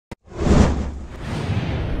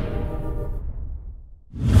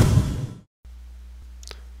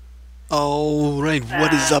Alright,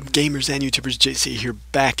 what is up gamers and YouTubers, JC here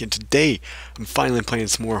back, and today I'm finally playing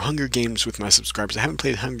some more Hunger Games with my subscribers. I haven't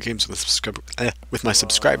played Hunger Games with my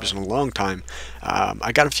subscribers in a long time.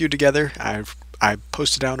 I got a few together. I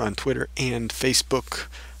posted out on Twitter and Facebook,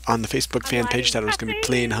 on the Facebook fan page, that I was going to be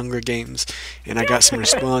playing Hunger Games, and I got some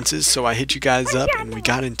responses, so I hit you guys up and we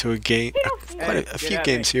got into a game, quite a few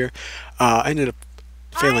games here. I ended up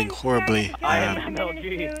failing horribly.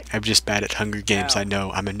 I'm just bad at Hunger Games, I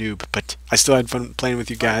know, I'm a noob, but I still had fun playing with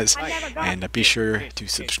you guys, and be sure to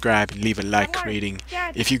subscribe and leave a like rating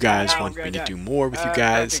if you guys want me to do more with you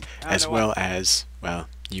guys, as well as, well,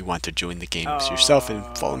 you want to join the games yourself, and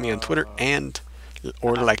follow me on Twitter and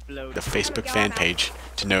or like the Facebook fan page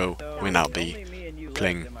to know when I'll be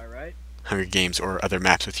playing Hunger Games or other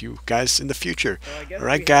maps with you guys in the future.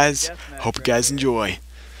 Alright guys, hope you guys enjoy.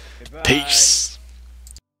 Peace!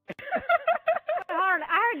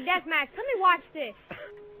 I heard deathmatch. Let me watch this.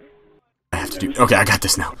 I have to do. Okay, I got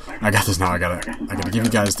this now. I gotta give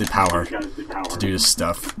you guys the power to do this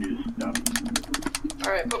stuff.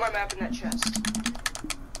 Alright, put my map in that chest.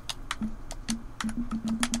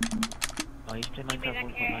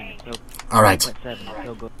 Alright.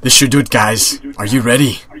 This should do it, guys. Are you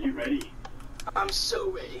ready? I'm so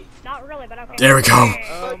ready. Not really, but okay. There we go.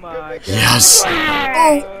 Oh my god. Yes.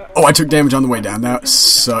 Oh, I took damage on the way down. That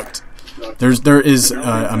sucked. There is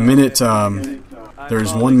a minute.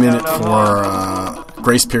 There's 1 minute for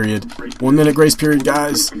grace period. 1 minute grace period,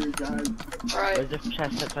 guys. Alright. There's a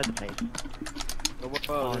chest outside the place.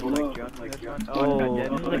 Oh, this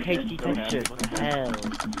is like HD textures. What the hell?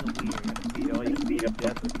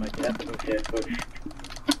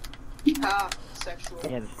 Ah, sexual.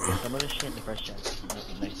 Yeah, there's some other shit in the first chest.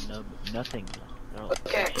 Nothing.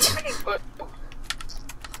 Okay. But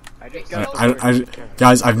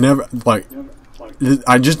Guys, I've never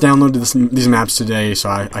I just downloaded these maps today, so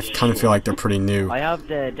I kind of feel like they're pretty new. I have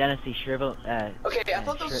the Dynasty Shrivel. okay, I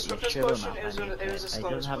thought this Shrivel potion map. it was a It slow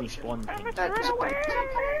doesn't have any potion. fun things. That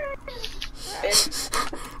is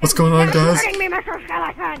What's going on, guys? Hurting me, Mr.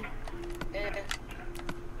 Skeleton.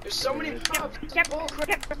 There's so many pubs. Bull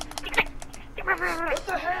crap. What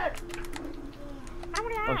the heck?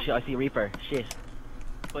 Oh shit! I see Reaper. Shit.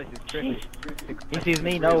 He sees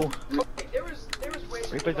me. No. Okay, there was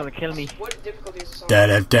ways. Reaper's gonna kill me. What difficulty is this on? Dead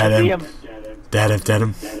him. See him.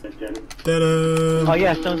 Dead him. Oh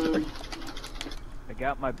yeah, stone. I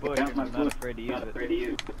got my bush and I'm not afraid to use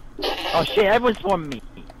it. Oh shit! Everyone's swarming me.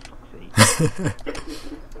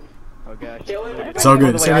 Oh gosh. It's all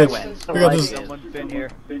good. It's all good. We got this. Someone's been here.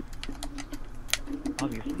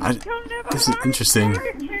 Obviously. This is interesting.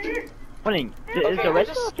 Funny. Is the rest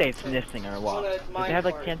of the states missing or what? Do they have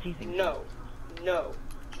like TNT things? No.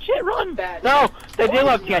 Shit, run! Bad. No! They do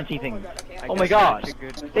have TNT things. Okay, Oh my god.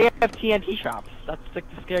 They have TNT traps. That's like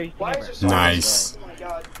the scariest thing Why ever. is there so Nice. Oh my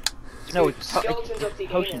god. No, it's Skeletons of the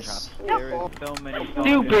potion anus. traps. There is so many.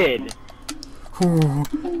 Stupid! Ooh,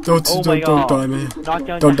 Oh don't my god. die, man. Knock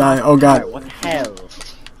down Don't the die. house. Oh god. What the hell?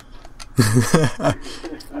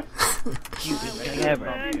 Stupidest thing ever.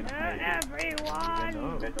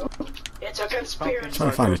 Everyone. It's a conspiracy. Trying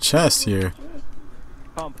to find a chest here.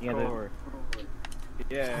 Pump Yeah, core.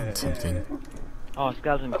 Yeah. Something. Oh,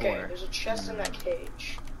 skeleton Okay, core. there's a chest in that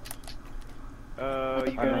cage. You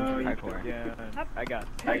Parliamentary got core. yeah. I got.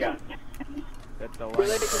 That's the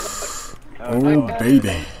Related line. to Oh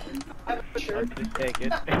baby. I'm sure. Just take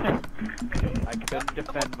it. I couldn't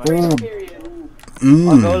defend Oh. myself. Period.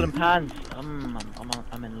 Oh, golden pants.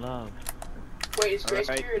 I'm in love. Wait, is grace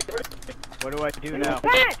Alright. period? What do I do now?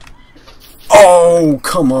 Oh,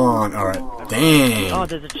 come on. All right. Oh, Dang.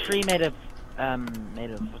 there's a tree made of what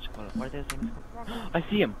you call it? What are those things called? I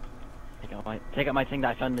see him. Take out my thing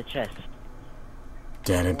that I found in the chest.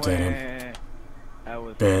 Dead him. Wah. I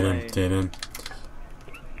was Dead him.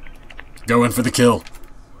 Go in for the kill.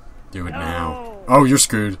 Do it now. Oh, you're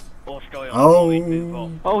screwed. Oh.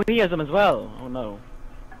 Oh, he has them as well. Oh no.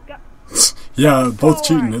 Yeah, both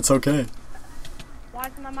cheating. It's okay. Why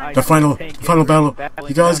is my mic? The final battle.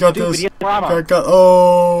 You guys got this. Stupid, he has armor.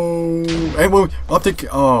 Oh. Hey, wait. Optic.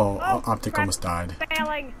 Oh, Optic almost died.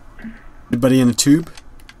 Failing. Everybody in a tube?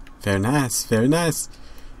 Very nice.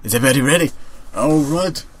 Is everybody ready?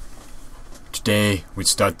 Alright. Today, we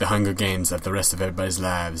start the Hunger Games of the rest of everybody's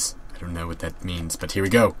lives. I don't know what that means, but here we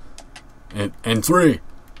go. And 3,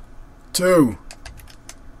 2,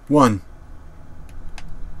 1.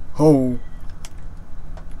 Oh.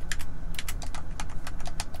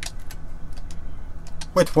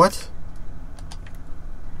 Wait, what?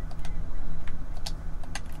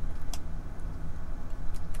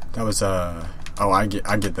 That was oh, I get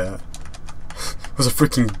that. It was a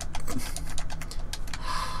freaking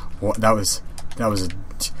What? That was a.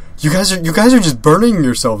 You guys are just burning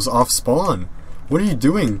yourselves off spawn. What are you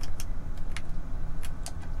doing?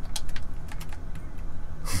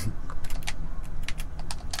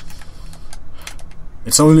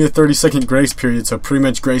 It's only a 30-second grace period, so pretty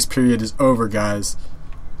much grace period is over, guys.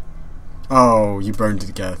 Oh, you burned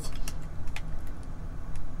to death.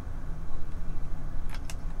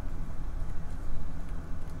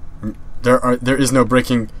 There is no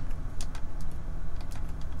breaking.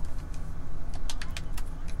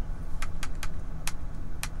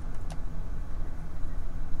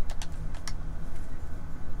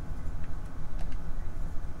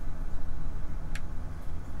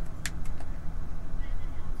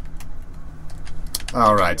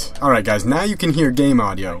 Alright guys, now you can hear game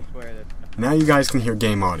audio. Now you guys can hear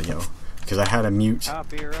game audio. Because I had to mute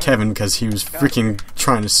Kevin because he was freaking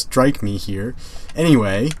trying to strike me here.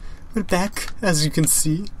 Anyway, we're back, as you can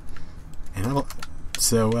see. And I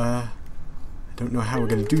don't know how we're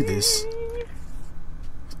gonna do this.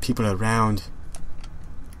 People around.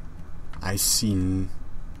 I seen.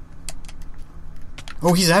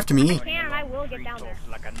 Oh, he's after me. I will get down there.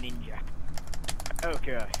 Like a ninja.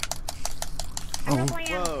 Okay. Oh.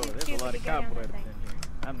 Whoa, there's a lot of cobwebs in here.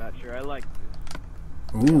 I'm not sure I like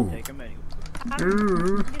this. Ooh. Take them anyway.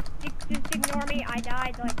 Just ignore me. I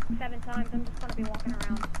died like 7 times. I'm just gonna be walking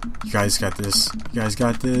around. You guys got this. You guys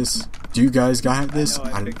got this. Do you guys got this?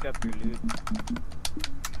 I picked up your loot.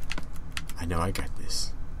 I know I got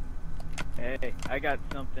this. Hey, I got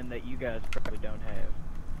something that you guys probably don't have.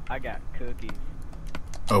 I got cookies.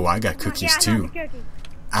 Oh, I got cookies Yeah, too. cookies.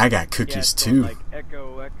 I got cookies yeah, too. Like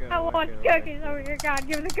echo. I want cookies. Oh your God,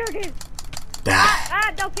 give me the cookies.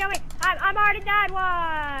 Ah. Don't kill me. I'm already died.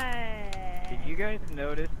 Why? Did you guys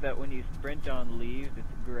notice that when you sprint on leaves, it's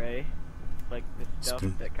gray? Like the stuff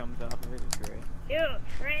that comes off of it is gray. You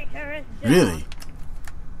traitorous dog. Really?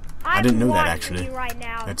 I didn't know that, watching actually. You right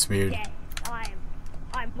now. That's weird. Yes,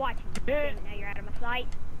 I'm watching you. Now you're out of my sight.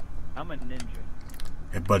 I'm a ninja.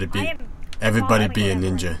 Everybody be a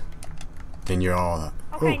ninja. Then you're all.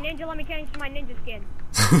 Okay, Oh. ninja, let me change to my ninja skin.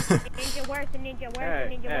 Ninja, where's the ninja? Where's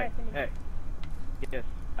the ninja? Where's the ninja? Hey. Yes,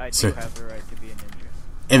 I do Sir. have the right to be a ninja.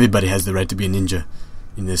 Everybody has the right to be a ninja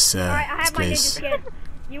in this Alright, I have my ninja place. skin.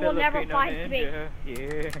 You will never Filipino find me. ninja.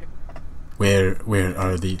 Yeah. Where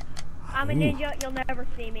are the? I'm a ninja, you'll never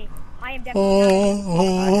see me. I am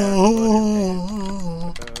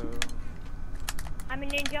Oh. I'm a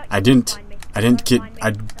ninja. I didn't get.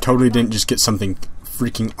 I totally didn't just get something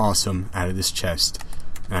freaking awesome out of this chest,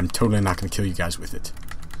 and I'm totally not gonna kill you guys with it.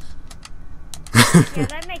 Yeah,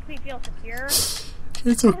 that makes me feel secure.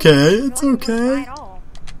 It's okay. It's okay. At all.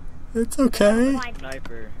 It's okay.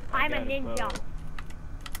 Sniper. I'm a ninja.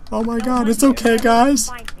 Oh my God! It's okay, guys.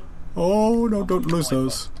 Find me. Oh no! Don't lose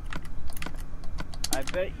those. I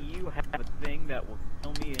bet you have a thing that will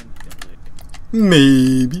kill me instantly.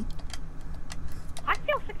 Maybe. I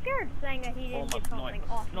feel secured saying that he Oh, didn't my get something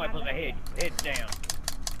awesome. Sniper's ahead. Head down.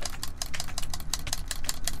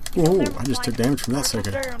 Whoa! I just took damage from that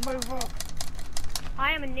sucker. Down, move up.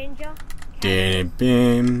 I am a ninja.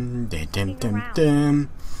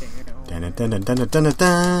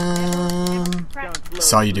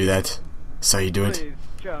 Saw you do that. Saw you do it. Please,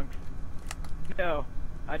 Chunks. No,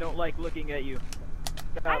 I don't like looking at you.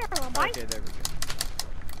 I don't know, Mike. Okay, there we go.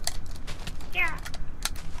 Yeah.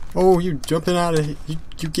 Oh, you jumping out of you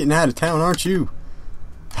getting out of town, aren't you?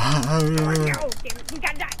 Oh, damn it.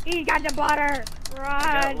 He got the butter. I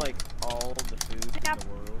Run. got like all the food in the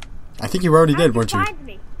world. I think you already How did, did weren't you? find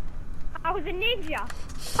me? I was a ninja.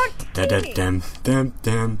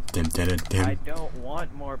 I don't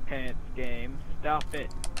want more pants game. Stop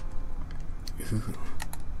it.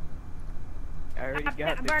 I already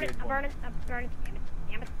got I'm the burning. good I'm one. burning. I'm burning.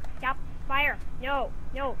 Damn it. Stop. Fire. No.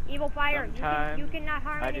 Evil fire. Sometimes You cannot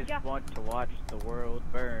harm I a ninja. just want to watch the world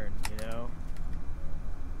burn, you know?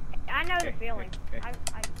 I know the feeling. I've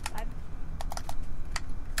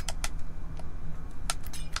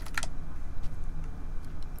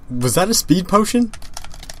Was that a speed potion?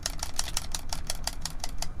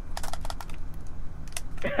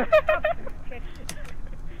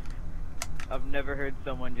 I've never heard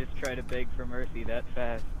someone just try to beg for mercy that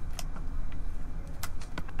fast.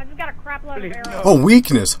 I just got a crap load of Please, arrows. no. Oh,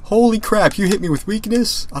 weakness! Holy crap! You hit me with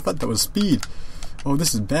weakness? I thought that was speed. Oh,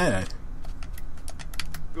 this is bad.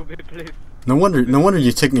 Go me, please. No wonder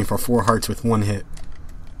you took me for 4 hearts with 1 hit.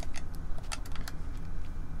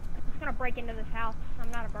 I'm just gonna break into this house.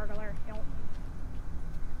 I'm not a burglar. Don't.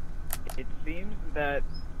 It seems that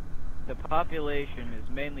the population is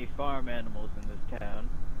mainly farm animals in this town.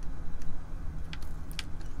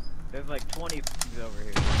 There's like 20 pigs over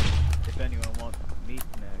here, if anyone wants meat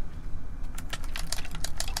snacks.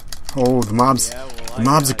 Oh, the mobs. Yeah, well, The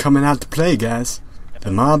mobs are coming out to play, guys.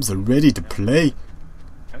 The mobs are ready to play.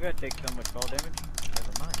 I'm gonna take so much fall damage.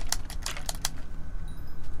 Never mind.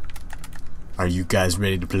 Are you guys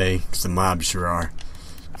ready to play? Because the mobs sure are.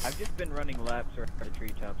 I've just been running laps around the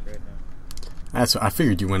treetops right now. That's what I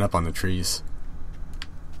figured you went up on the trees.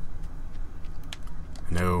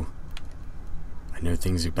 I know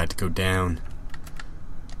things are about to go down.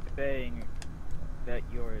 Saying that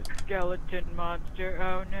you're a skeleton monster.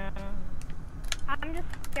 Oh no. I'm just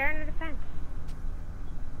staring at the fence.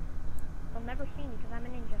 They'll never see me because I'm a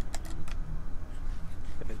ninja.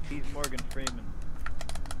 Because he's Morgan Freeman.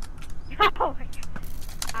 Oh my god.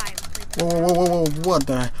 I'm creeping. Whoa,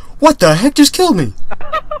 what the heck just killed me?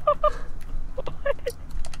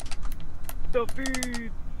 The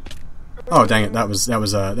feed. Oh dang it, that was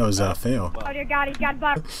a fail. Oh dear god, he's got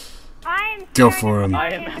butter. I am Go staring for at him. the I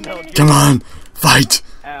am butt no- in the Come on, fight,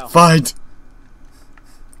 Ow. fight.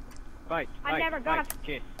 Fight. I never got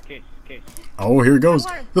Kiss. Oh, here it goes.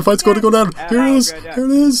 The fight's going to go down. Here it is. Here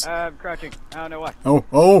it is. I'm crouching. I don't know why. Oh.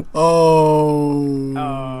 Oh.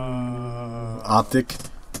 Optic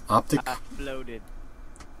I floated.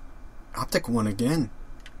 Optic won again.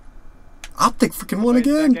 Optic freaking won Wait a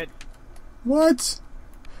again. second. What?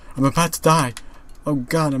 I'm about to die. Oh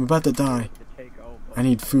god, I'm about to die. To take all I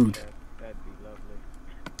need food. That'd be lovely.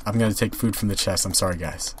 I'm gonna take food from the chest. I'm sorry,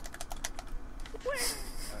 guys.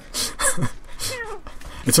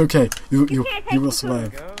 It's okay. You can't take will the food.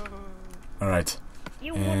 survive. Go. All right.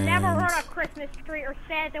 You will never And- hurt a Christmas tree or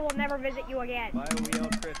Santa will never visit you again. Why are we all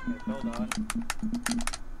Christmas? Hold on.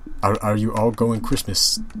 Are you all going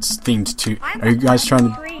Christmas themed too? I'm Are you a guys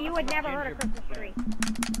trying Christmas to? tree. You would never hurt a Christmas tree.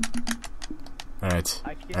 All right.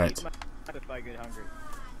 I can All right. eat my if I get hungry.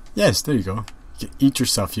 Yes, there you go. Eat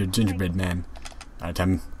yourself, you gingerbread man. All right,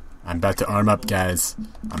 I'm about to arm up, guys.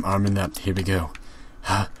 I'm arming up. Here we go.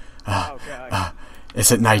 Oh god. It's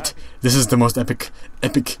at night. This is the most epic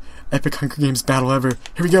Hunger Games battle ever.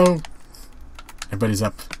 Here we go. Everybody's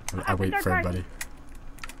up. I wait for everybody.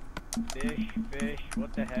 Fish,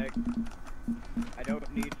 what the heck? I don't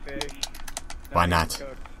need fish. Why even not?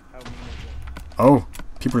 cooked. How mean is it? Oh,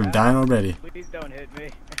 people are dying already. Please don't hit me.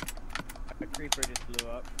 A creeper just blew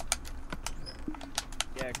up.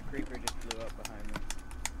 Yeah, a creeper just blew up behind me.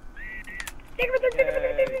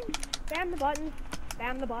 Spam the buttons.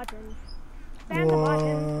 Spam the buttons. Spam the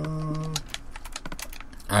buttons.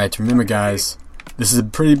 Alright, remember guys, this is a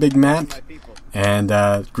pretty big map, My people. and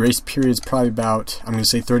grace period's probably about, I'm going to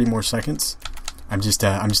say 30 more seconds. I'm just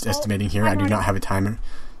estimating here. I do not have a timer.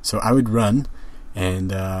 So I would run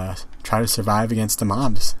and try to survive against the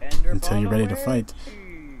mobs Ender until you're ball ready to away. fight.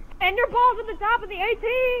 Ender balls at the top of the AT.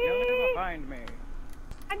 You'll never find me.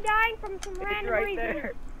 I'm dying from some It's random right reason.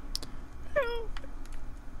 there.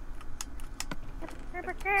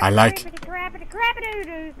 I like- Crappity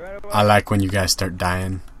I like when you guys start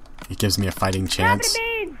dying. It gives me a fighting chance.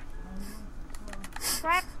 beans.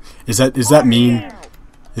 Crap. Is that mean?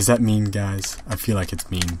 Is that mean, guys? I feel like it's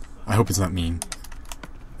mean. I hope it's not mean.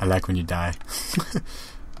 I like when you die.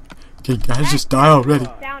 Okay, guys, just die already.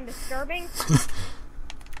 Sound disturbing.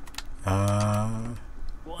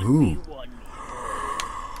 Ooh.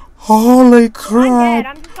 Holy I'm dead. crap!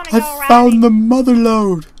 I'm just gonna I go around. found the mother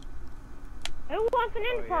lode. Who wants an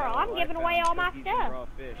end pearl? I'm giving away all my stuff. Raw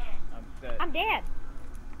fish. I'm set. I'm dead.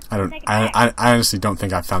 I don't. Take it back. I honestly don't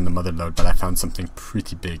think I found the mother lode, but I found something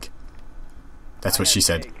pretty big. That's what I she have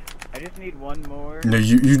said. cake. I just need one more. No,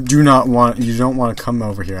 you do not want. You don't want to come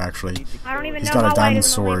over here. Actually, I don't even He's know got a how diamond wide is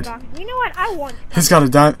the sword. box. You know what? I want. he's got a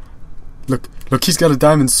diamond. Look, he's got a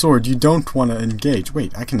diamond sword. You don't want to engage.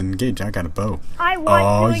 Wait, I can engage. I got a bow. I want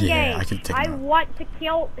Oh, to engage. yeah, I can take him out. want to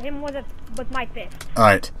kill him with my fist. All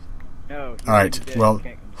right. No. All right. dead. Well, You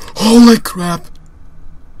can't come- holy crap!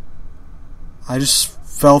 I just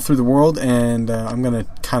fell through the world, and I'm gonna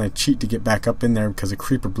kind of cheat to get back up in there because a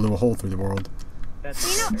creeper blew a hole through the world.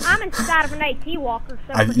 That's You know, I'm inside of an AT walker,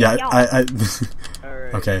 so I forget y'all. Alright,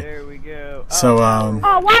 Okay. there we go. So,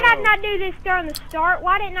 Oh, why didn't I do this during the start?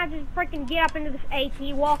 Why didn't I just freaking get up into this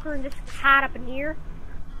AT walker and just hide up in here?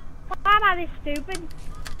 Why am I this stupid?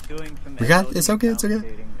 Doing some We got- LG it's okay, it's okay.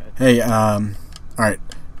 commentating. Hey, all right.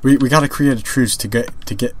 We gotta create a truce to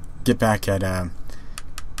get back at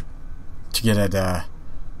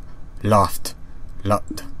Loft.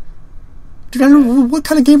 Dude, I don't know, what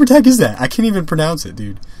kind of gamer tag is that? I can't even pronounce it,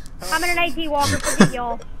 dude. I'm in an AT walker, forget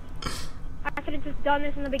y'all. I should have just done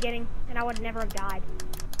this in the beginning, and I would never have died.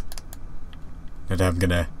 But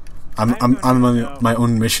I'm on my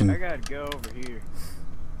own I mission. gotta go over here.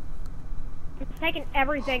 It's taking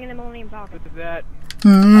everything in the Millennium Falcon. What is that?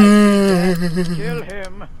 No. Kill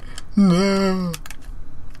him. No.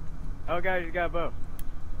 Oh, guys, you got a bow.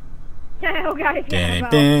 Oh god, it's Damn,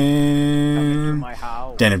 Come into damn. my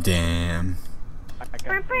house. Damn. I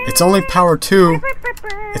got It's only power 2.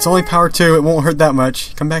 It's only power 2. It won't hurt that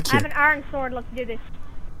much. Come back I have here. an iron sword. Let's do this.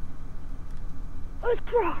 Let's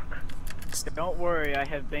rock. Don't worry, I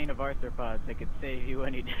have Bane of Arthropods that could save you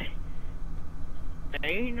any day.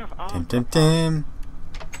 Bane of Dim, dim, Arthropods. dim.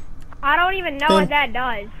 I don't even know Dun. what that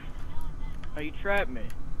does. Oh, you trapped me.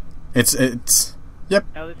 It's. Yep.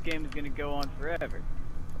 Now this game is gonna go on forever.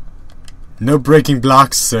 No breaking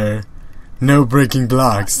blocks, sir. No breaking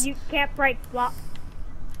blocks. You can't break block.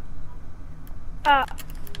 I'm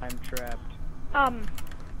trapped.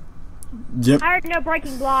 Yep. I heard no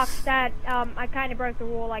breaking blocks. That I kind of broke the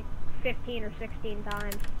rule like 15 or 16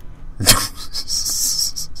 times.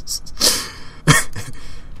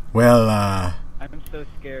 Well, I'm so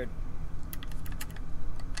scared.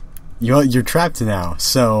 you're trapped now,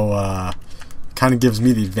 so kind of gives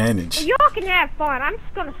me the advantage. Y'all can have fun. I'm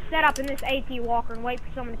just gonna set up in this AT walker and wait for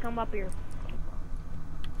someone to come up here.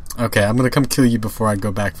 Okay, I'm gonna come kill you before I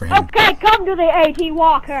go back for him. Okay, come to the AT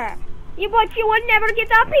walker. But you would never get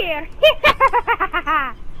up here.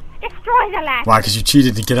 Destroy the ladder. Why? Because you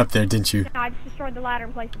cheated to get up there, didn't you? No, I just destroyed the ladder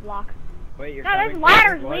and placed the block. Wait, you're No, there's coming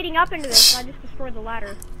ladders What? leading up into this. I just destroyed the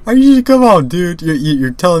ladder. Are you? Come on, dude.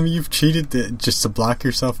 You're telling me you've cheated just to block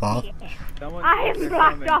yourself off? Someone, I am they're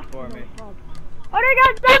blocked coming off. for me. Oh,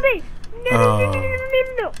 they got zombies!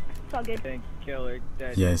 No. It's all good. Think killer,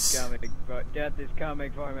 death Yes. is coming. Death is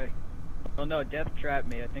coming for me. Oh no, Death trapped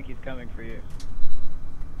me. I think he's coming for you.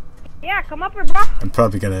 Yeah, come up here, bro. I'm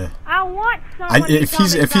probably gonna. I want someone to If come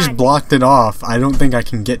he's inside. blocked it off, I don't think I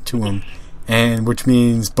can get to him, and which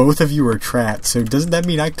means both of you are trapped. So doesn't that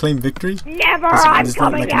mean I claim victory? Never, Is it- I'm is that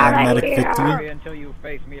coming like an out of automatic here. victory? Hurry until you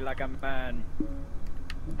face me like a man.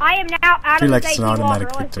 I am now out feel of like the it's an safety automatic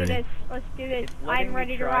walker. Let's do victory. this. Let's do this. It's letting I'm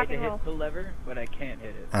ready me to try rock to and roll. hit the lever, but I can't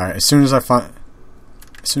hit it. All right. As soon as I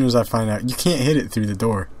find out, you can't hit it through the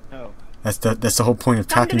door. No. That's the whole point of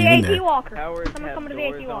Come to talking the you in AT there. walker. Towers Someone have come to the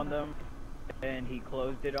doors AT on walker. them, and he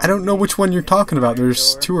closed it on I don't know me. which one you're talking about.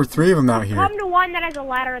 There's Door. 2 or 3 of them out here. Come to one that has a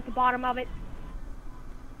ladder at the bottom of it.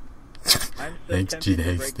 I'm so Thanks, tempted G. to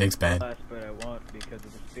Thanks, break thanks, this bad. glass, but I won't because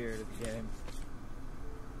of the spirit of the game.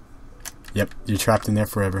 Yep, you're trapped in there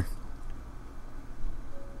forever.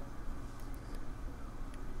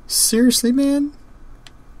 Seriously, man?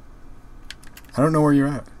 I don't know where you're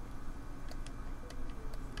at.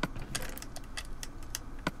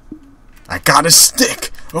 I got a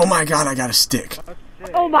stick! Oh my god, I got a stick.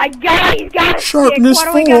 Oh my god, he's got a Sharpness stick.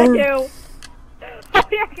 What are we gonna 4. do? Oh my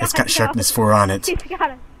god, It's got no. sharpness 4 on it. He's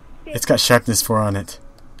got a stick. It's got sharpness 4 on it.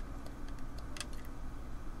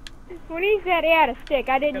 When he said he had a stick,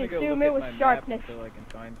 I I'm didn't gonna go assume look it at was my map sharpness. until I can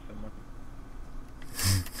find someone.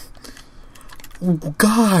 Oh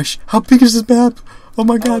gosh, how big is this map? Oh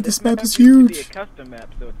my god, this map is used to be huge. a custom map,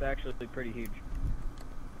 so it's actually pretty huge.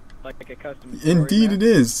 Like a custom. Indeed it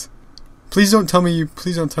is. Please don't tell me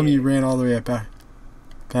you ran all the way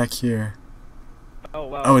back here. Oh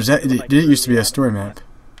wow. Oh, is that Like, did it used to be really a story awesome map?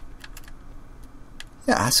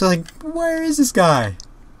 Yeah, so like where is this guy?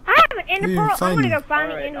 I have an ender You pearl. I'm find gonna him. go find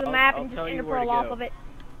the Alright, end of the I'll- map I'll and just tell you ender where to pearl off go. of it.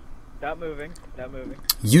 Stop moving. Stop moving.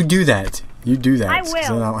 You do that. You do that. I 'cause will.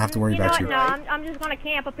 then I don't have to worry know about what? you. No, I'm just gonna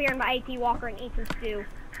camp up here in my AT walker and eat some stew.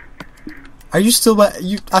 Are you still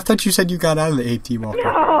I thought you said you got out of the AT walker.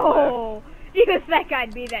 No! You think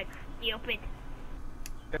I'd be that stupid?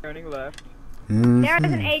 Turning left. There's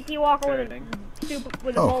an Mhm. AT walker with Turning. a soup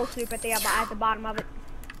with a Oh. bowl soup at the bottom of it.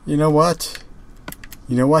 You know what?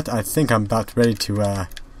 I think I'm about ready to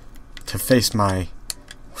face my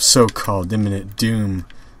so-called imminent doom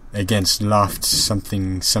against Loft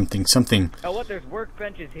something. Oh, what? There's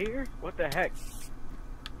workbenches here? What the heck?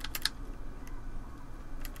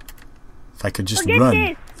 If I could just Forget run.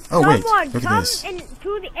 this. Oh wait, Someone look at come this.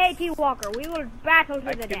 into the AT walker. We will battle to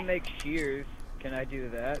I the can death. make shears. Can I do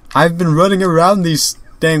that? I've been running around these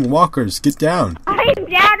dang walkers. Get down. I'm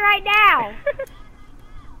down right now.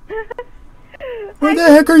 Where the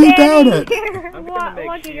heck are you down at? I'm gonna make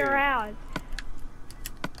Looking shears. around.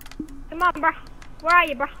 Come on, bro. Where are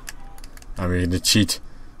you, bro? I'm gonna cheat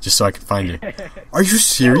just so I can find you. Are you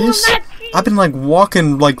serious? not cheat. I've been like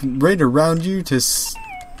walking like right around you to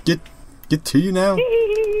get to you now.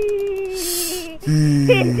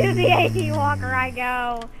 Into the AT walker I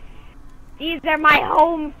go. These are my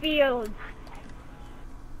home fields.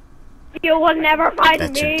 You will never find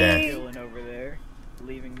That's your dad. me. Killing over there,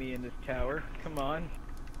 leaving me in this tower. Come on,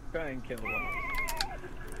 try and kill one.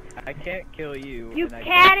 I can't kill you. You and I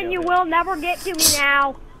can can't and kill you him. will never get to me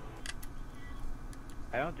now.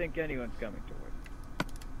 I don't think anyone's coming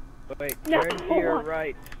towards. Wait, No. turn to your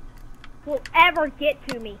right. will ever get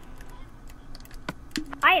to me.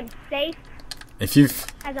 I am safe If you've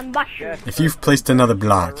as a mushroom. if you've placed another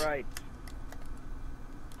block, Alright.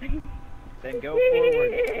 Then go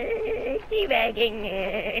forward.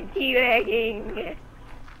 Teabagging, teabagging.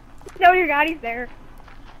 No, your God, he's there.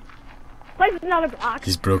 Place another block.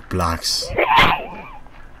 he's broke blocks.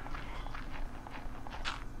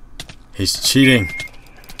 He's cheating.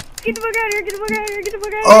 Get the fuck out of here, get the fuck out of here, get the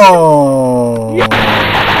fuck out of here.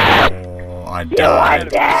 Oh, I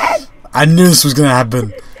died. I knew this was gonna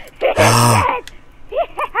happen. Ah,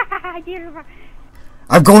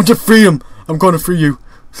 I'm going to free him. I'm going to free you.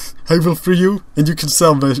 I will free you, and you can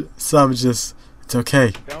salvage this. It's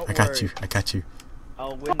okay. Don't I got worry. you. I got you.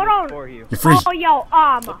 I'll win Hold on. this for you. You're free. Oh, yo,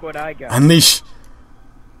 Look what I got. Unleash.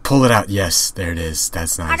 Pull it out. Yes, there it is.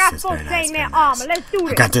 That's nice. I got That's full very nice. chainmail Very nice. armor. Let's do this.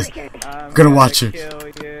 I got this. I'm gonna watch you. kill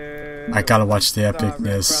you. I gotta watch the Sorry,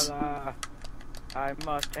 epicness. brother. I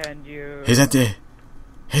must end you. He's at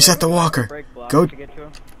the walker. Break blocks Go. to get to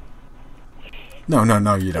him. No,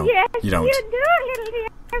 you don't. Yes, You don't. You do.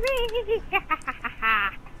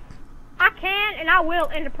 I can and I will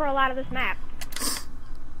end the pearl out of this map.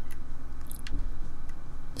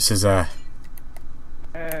 This is Uh,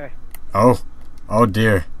 oh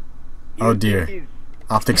dear. Oh use dear. these,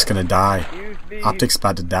 Optic's gonna die. use these, Optic's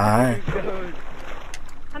about to die. use those.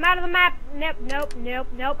 I'm out of the map. Nope.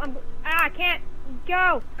 I can't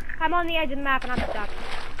go. I'm on the edge of the map and I'm stuck.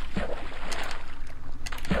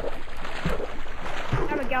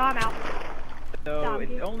 There we go. I'm out. So Dumb,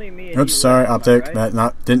 it's dude. only me and Oops, you sorry, left, am I Optic.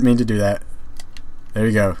 right? Didn't mean to do that. There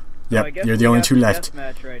you go. So I Yep, guess you're we the only got two the left.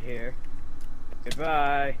 deathmatch right here.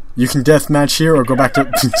 Goodbye. You can deathmatch here or go back to. I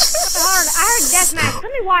heard deathmatch.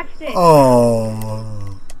 Let me watch this.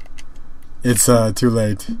 Oh, it's too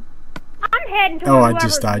late. I'm heading towards Oh, I whoever's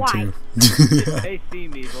just died wife. too. May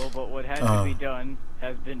seem evil, but what had to be done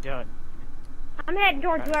has been done. I'm heading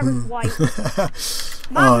towards whoever's wife. Oh,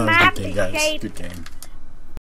 My that map was a good game, is guys. shaped Good game.